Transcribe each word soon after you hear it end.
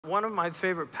One of my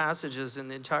favorite passages in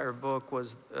the entire book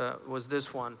was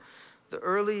this one. The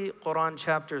early Quran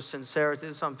chapter Sincerity,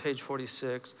 this is on page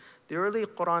 46. The early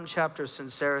Quran chapter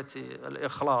Sincerity,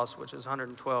 Al-Ikhlas, which is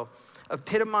 112,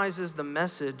 epitomizes the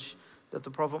message that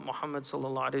the Prophet Muhammad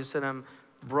ﷺ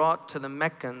brought to the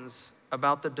Meccans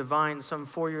about the divine some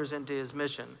 4 years into his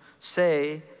mission.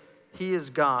 Say, he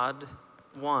is God,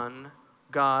 one,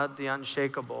 God, the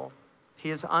unshakable.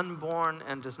 He is unborn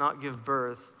and does not give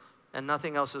birth, and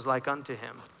nothing else is like unto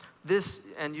him. This,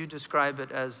 and you describe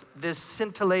it as, this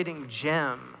scintillating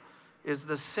gem is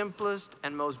the simplest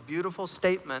and most beautiful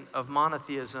statement of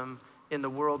monotheism in the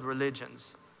world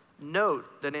religions.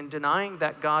 Note that in denying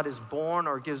that God is born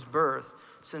or gives birth,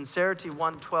 Sincerity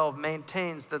 112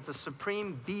 maintains that the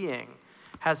Supreme Being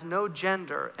has no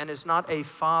gender and is not a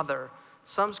father.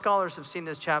 Some scholars have seen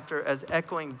this chapter as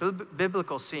echoing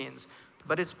biblical scenes,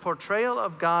 but its portrayal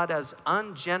of God as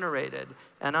ungenerated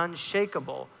and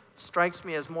unshakable strikes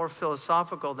me as more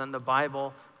philosophical than the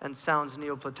Bible and sounds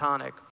Neoplatonic.